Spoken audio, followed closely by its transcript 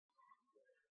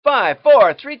5,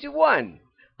 4, 3, 2, 1.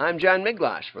 I'm John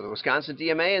Miglosh for the Wisconsin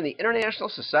DMA and the International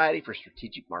Society for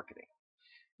Strategic Marketing.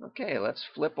 Okay, let's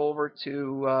flip over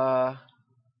to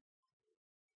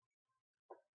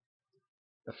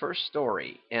the first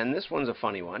story. And this one's a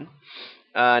funny one.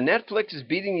 Netflix is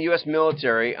beating the U.S.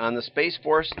 military on the Space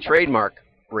Force trademark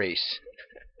race.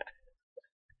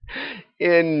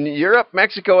 In Europe,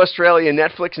 Mexico, Australia,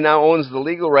 Netflix now owns the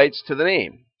legal rights to the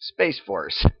name, Space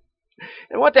Force.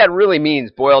 And what that really means,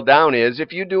 boiled down, is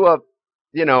if you do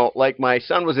like my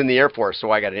son was in the Air Force, so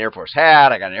I got an Air Force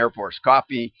hat, I got an Air Force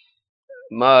coffee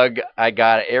mug, I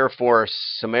got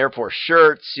some Air Force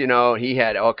shirts, he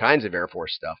had all kinds of Air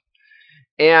Force stuff.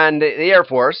 And the Air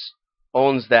Force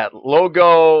owns that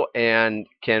logo and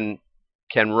can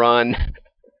run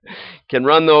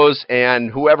those,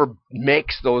 and whoever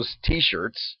makes those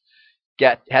T-shirts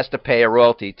has to pay a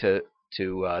royalty to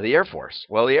the Air Force.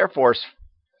 Well, the Air Force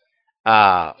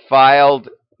filed.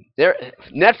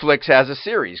 Netflix has a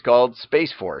series called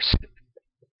Space Force,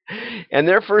 and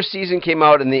their first season came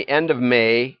out in the end of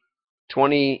May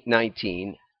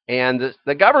 2019, and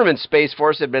the government Space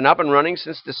Force had been up and running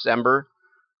since December,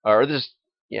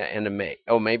 end of May.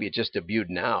 Oh, maybe it just debuted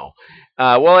now.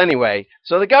 Well, anyway,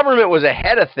 so the government was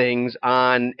ahead of things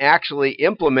on actually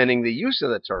implementing the use of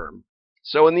the term.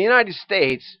 So in the United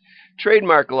States,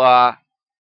 trademark law,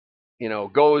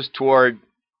 goes toward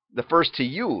the first to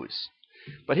use.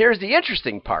 But here's the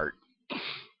interesting part.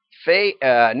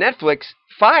 Netflix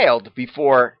filed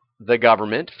before the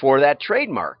government for that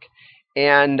trademark.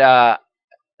 And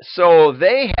so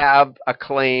they have a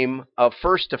claim of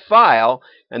first to file,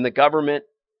 and the government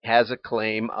has a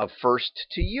claim of first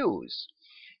to use.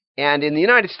 And in the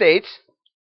United States,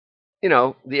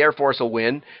 the Air Force will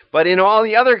win. But in all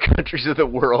the other countries of the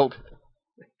world,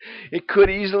 it could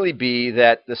easily be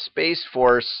that the Space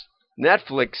Force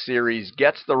Netflix series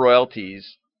gets the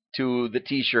royalties to the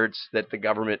T-shirts that the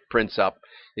government prints up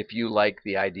if you like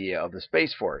the idea of the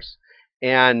Space Force.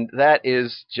 And that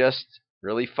is just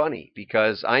really funny,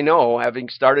 because I know, having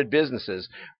started businesses,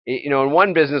 in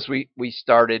one business we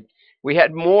started, we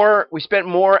spent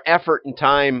more effort and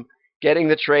time getting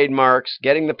the trademarks,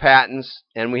 getting the patents,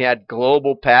 and we had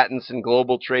global patents and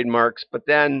global trademarks, but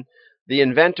then the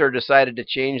inventor decided to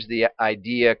change the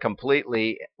idea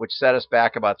completely, which set us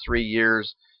back about 3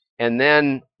 years. And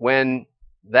then when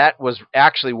that was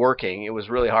actually working, it was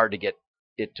really hard to get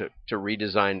it to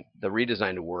redesign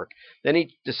to work. Then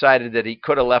he decided that he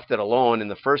could have left it alone in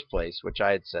the first place, which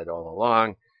I had said all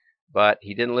along, but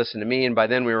he didn't listen to me, and by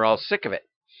then we were all sick of it.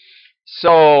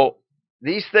 So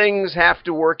these things have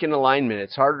to work in alignment.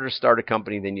 It's harder to start a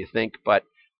company than you think, but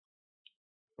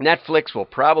Netflix will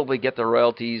probably get the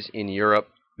royalties in Europe,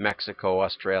 Mexico,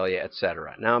 Australia,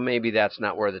 etc. Now, maybe that's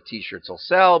not where the T-shirts will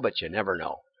sell, but you never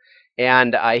know.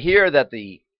 And I hear that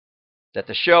the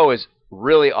show is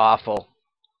really awful.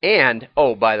 And,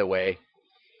 oh, by the way,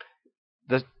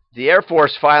 the Air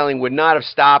Force filing would not have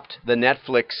stopped the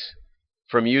Netflix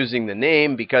from using the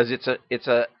name, because it's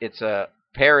a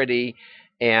parody,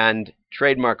 and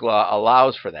trademark law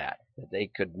allows for that.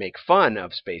 They could make fun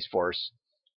of Space Force,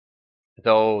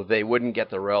 though they wouldn't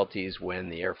get the royalties when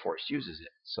the Air Force uses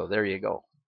it. So there you go.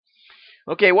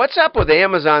 Okay, what's up with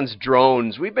Amazon's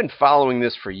drones? We've been following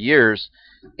this for years.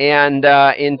 And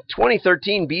in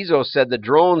 2013, Bezos said the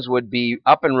drones would be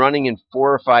up and running in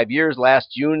 4 or 5 years. Last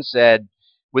June said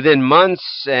within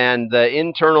months, and the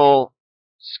internal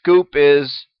scoop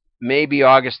is maybe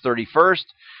August 31st.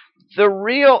 The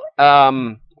real,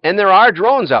 and there are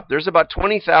drones up. There's about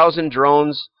 20,000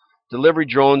 drones, delivery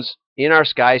drones, in our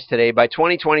skies today. By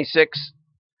 2026,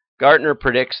 Gartner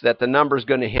predicts that the number is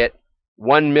going to hit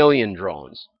 1 million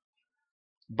drones.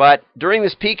 But during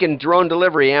this peak in drone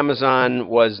delivery, Amazon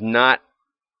was not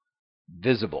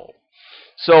visible.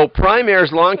 So Prime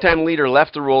Air's longtime leader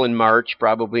left the role in March,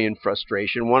 probably in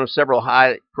frustration, one of several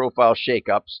high-profile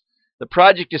shakeups. The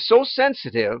project is so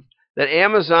sensitive that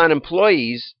Amazon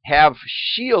employees have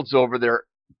shields over their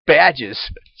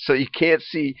badges, so you can't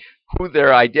see who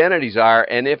their identities are.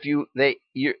 And if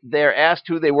they're asked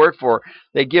who they work for,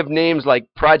 they give names like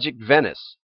Project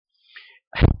Venice.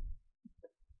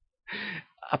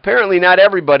 Apparently not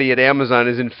everybody at Amazon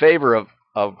is in favor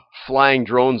of flying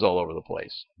drones all over the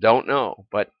place. Don't know,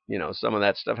 but some of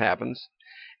that stuff happens.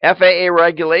 FAA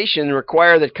regulations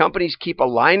require that companies keep a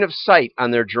line of sight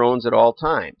on their drones at all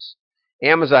times.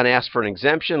 Amazon asked for an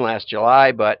exemption last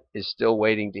July, but is still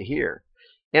waiting to hear.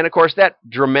 And of course, that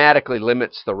dramatically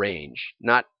limits the range.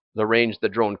 Not the range the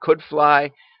drone could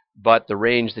fly, but the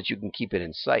range that you can keep it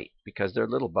in sight, because they're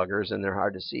little buggers and they're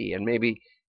hard to see. And maybe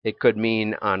it could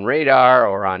mean on radar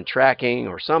or on tracking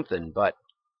or something, but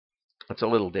it's a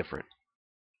little different.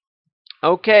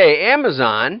 Okay,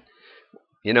 Amazon.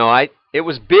 It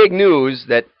was big news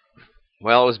that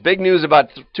Well, it was big news about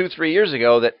 2, 3 years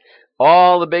ago that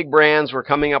all the big brands were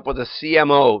coming up with a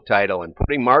CMO title and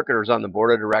putting marketers on the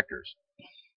board of directors.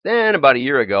 Then about a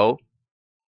year ago,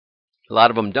 a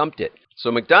lot of them dumped it. So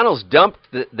McDonald's dumped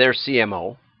their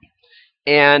CMO,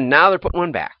 and now they're putting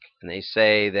one back. And they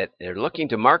say that they're looking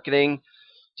to marketing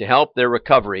to help their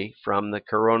recovery from the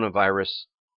coronavirus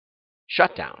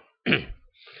shutdown.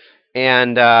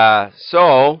 And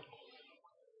so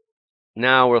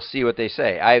now we'll see what they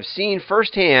say. I have seen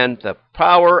firsthand the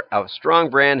power a strong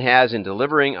brand has in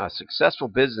delivering a successful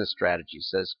business strategy,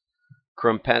 says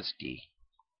Krumpetsky.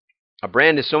 A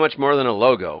brand is so much more than a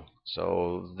logo,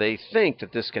 so they think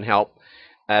that this can help.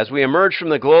 As we emerge from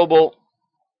the global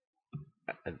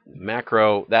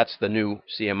macro, that's the new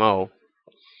CMO,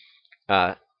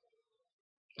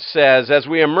 says, as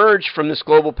we emerge from this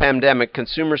global pandemic,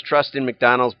 consumers' trust in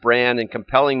McDonald's brand and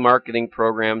compelling marketing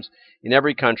programs in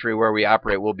every country where we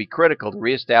operate will be critical to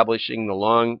reestablishing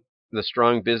the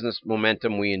strong business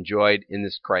momentum we enjoyed in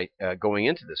this going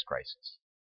into this crisis.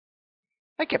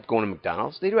 I kept going to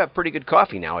McDonald's. They do have pretty good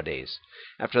coffee nowadays.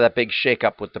 After that big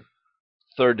shakeup with the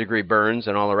third-degree burns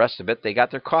and all the rest of it, they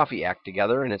got their coffee act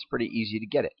together, and it's pretty easy to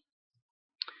get it.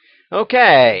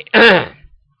 Okay.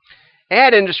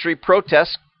 Ad industry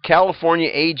protests California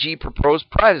AG proposed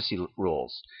privacy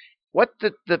rules. What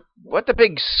the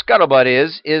big scuttlebutt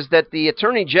is that the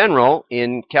Attorney General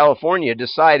in California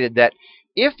decided that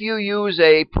if you use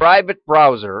a private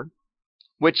browser,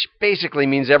 which basically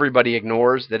means everybody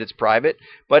ignores that it's private,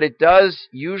 but it does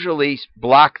usually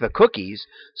block the cookies,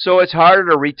 so it's harder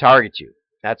to retarget you.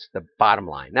 That's the bottom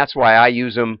line. That's why I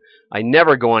use them. I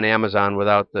never go on Amazon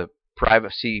without the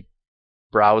privacy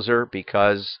browser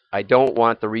because I don't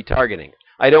want the retargeting.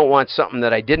 I don't want something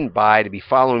that I didn't buy to be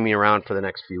following me around for the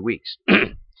next few weeks.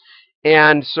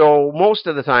 And so most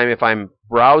of the time, if I'm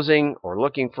browsing or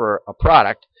looking for a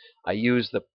product, I use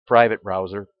the private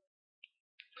browser.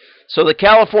 So the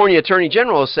California Attorney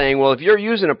General is saying, well, if you're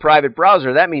using a private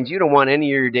browser, that means you don't want any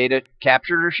of your data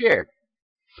captured or shared.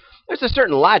 There's a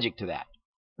certain logic to that.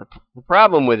 The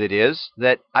problem with it is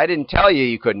that I didn't tell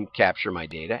you couldn't capture my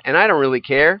data, and I don't really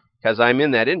care because I'm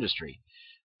in that industry.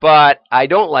 But I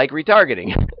don't like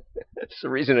retargeting. That's the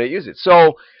reason I use it.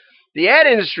 So the ad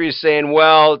industry is saying,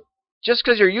 well, just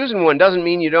because you're using one doesn't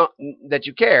mean that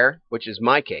you care, which is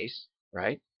my case,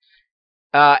 right?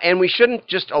 And we shouldn't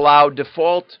just allow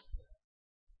default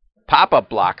pop-up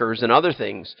blockers and other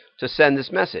things to send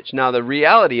this message. Now, the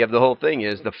reality of the whole thing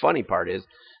is, the funny part is,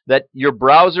 that your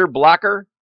browser blocker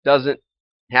doesn't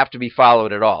have to be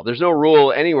followed at all. There's no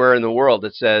rule anywhere in the world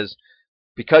that says,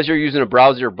 because you're using a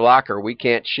browser blocker, we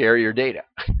can't share your data.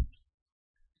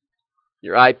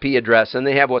 Your IP address, and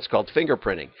they have what's called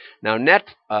fingerprinting. Now,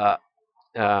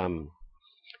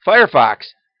 Firefox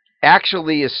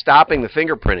actually is stopping the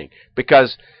fingerprinting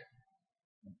because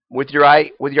with your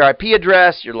IP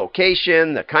address, your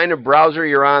location, the kind of browser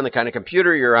you're on, the kind of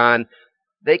computer you're on,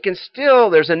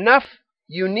 there's enough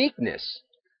uniqueness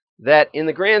that in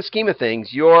the grand scheme of things,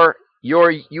 you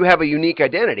have a unique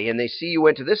identity, and they see you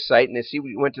went to this site, and they see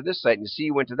you went to this site, and they see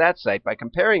you went to that site. By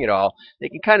comparing it all, they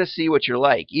can kind of see what you're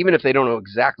like, even if they don't know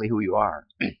exactly who you are.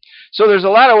 So there's a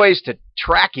lot of ways to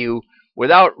track you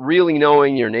without really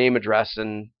knowing your name, address,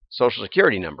 and social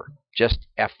security number. Just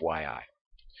FYI.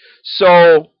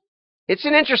 So it's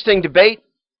an interesting debate.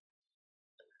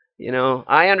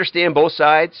 I understand both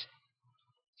sides.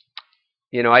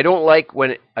 I don't like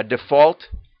when a default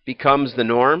becomes the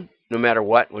norm, no matter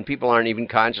what. When people aren't even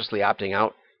consciously opting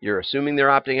out, you're assuming they're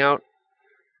opting out.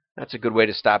 That's a good way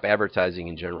to stop advertising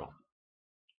in general.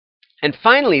 And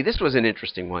finally, this was an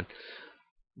interesting one.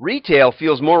 Retail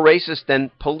feels more racist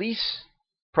than police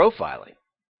profiling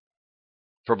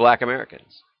for black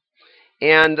Americans.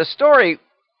 And the story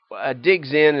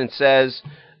digs in and says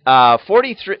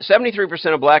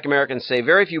 73% of black Americans say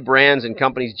very few brands and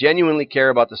companies genuinely care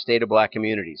about the state of black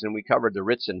communities. And we covered the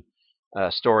Ritson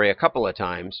story a couple of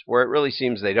times where it really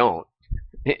seems they don't.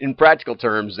 In practical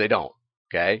terms, they don't.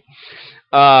 Okay.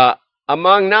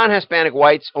 Among non-Hispanic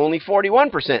whites, only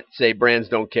 41% say brands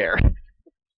don't care.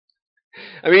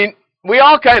 I mean, we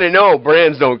all kind of know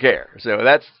brands don't care. So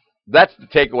that's the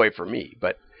takeaway for me.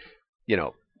 But,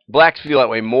 blacks feel that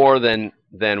way more than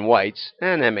whites,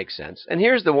 and that makes sense. And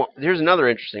here's another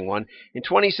interesting one. In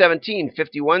 2017,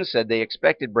 51% said they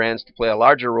expected brands to play a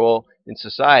larger role in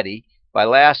society. By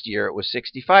last year, it was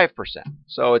 65%.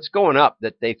 So it's going up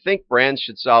that they think brands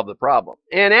should solve the problem.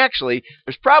 And actually,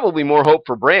 there's probably more hope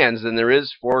for brands than there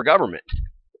is for government,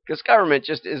 because government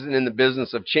just isn't in the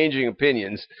business of changing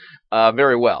opinions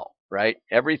very well. right?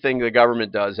 Everything the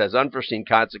government does has unforeseen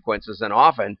consequences, and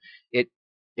often it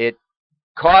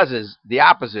causes the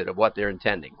opposite of what they're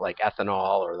intending, like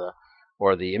ethanol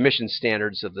or the emission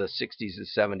standards of the 60s and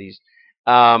 70s.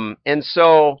 And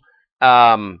so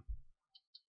um,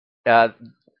 uh,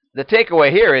 the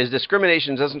takeaway here is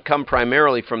discrimination doesn't come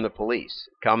primarily from the police.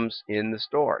 It comes in the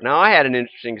store. Now, I had an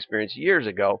interesting experience years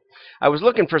ago. I was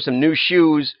looking for some new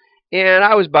shoes, and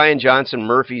I was buying Johnson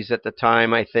Murphys at the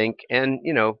time, I think, and,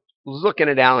 was looking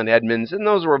at Allen Edmonds, and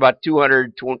those were about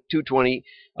 200, 220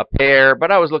 a pair,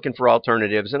 but I was looking for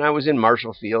alternatives, and I was in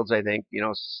Marshall Fields, I think,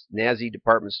 snazzy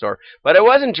department store, but I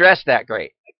wasn't dressed that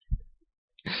great.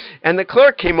 And the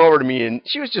clerk came over to me, and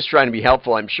she was just trying to be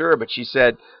helpful, I'm sure, but she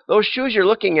said, "Those shoes you're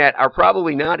looking at are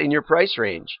probably not in your price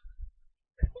range."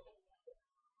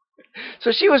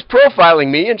 So she was profiling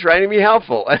me and trying to be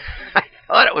helpful. I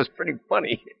thought it was pretty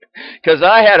funny because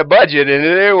I had a budget, and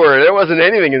there wasn't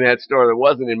anything in that store that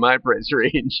wasn't in my price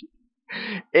range.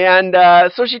 And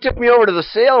so she took me over to the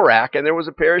sale rack, and there was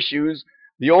a pair of shoes,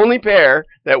 the only pair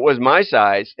that was my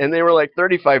size, and they were like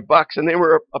 $35, and they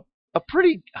were a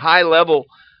pretty high level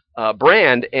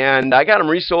brand, and I got them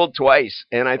resold twice,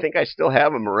 and I think I still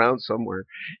have them around somewhere.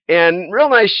 And real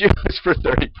nice shoes for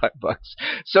 $35.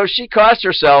 So she cost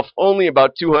herself only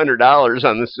about $200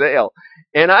 on the sale,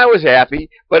 and I was happy.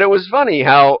 But it was funny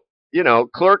how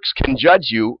clerks can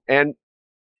judge you, and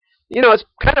it's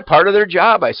kind of part of their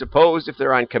job, I suppose. If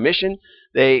they're on commission,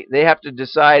 they have to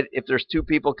decide if there's two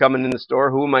people coming in the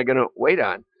store, who am I going to wait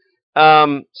on?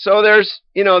 So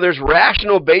there's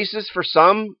rational basis for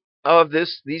some of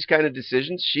these kind of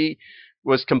decisions. She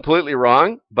was completely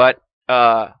wrong, but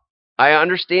I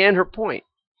understand her point,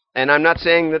 and I'm not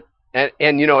saying that.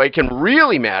 And it can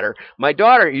really matter. My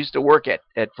daughter used to work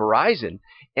at Verizon,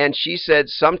 and she said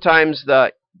sometimes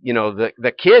the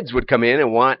kids would come in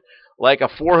and want like a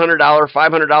 $400,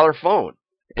 $500 phone,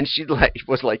 and she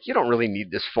was like, "You don't really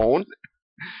need this phone,"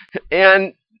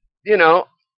 and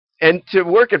and to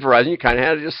work at Verizon, you kind of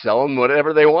had to just sell them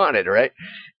whatever they wanted, right?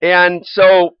 And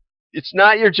so it's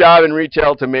not your job in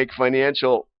retail to make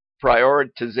financial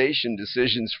prioritization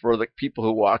decisions for the people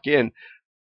who walk in,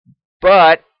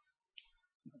 but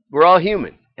we're all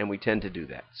human, and we tend to do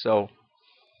that. So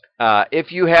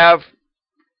if you have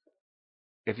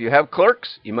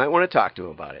clerks, you might want to talk to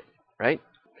them about it, right?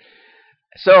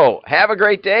 So have a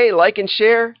great day. Like and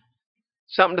share.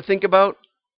 Something to think about.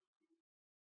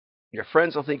 Your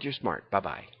friends will think you're smart.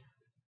 Bye-bye.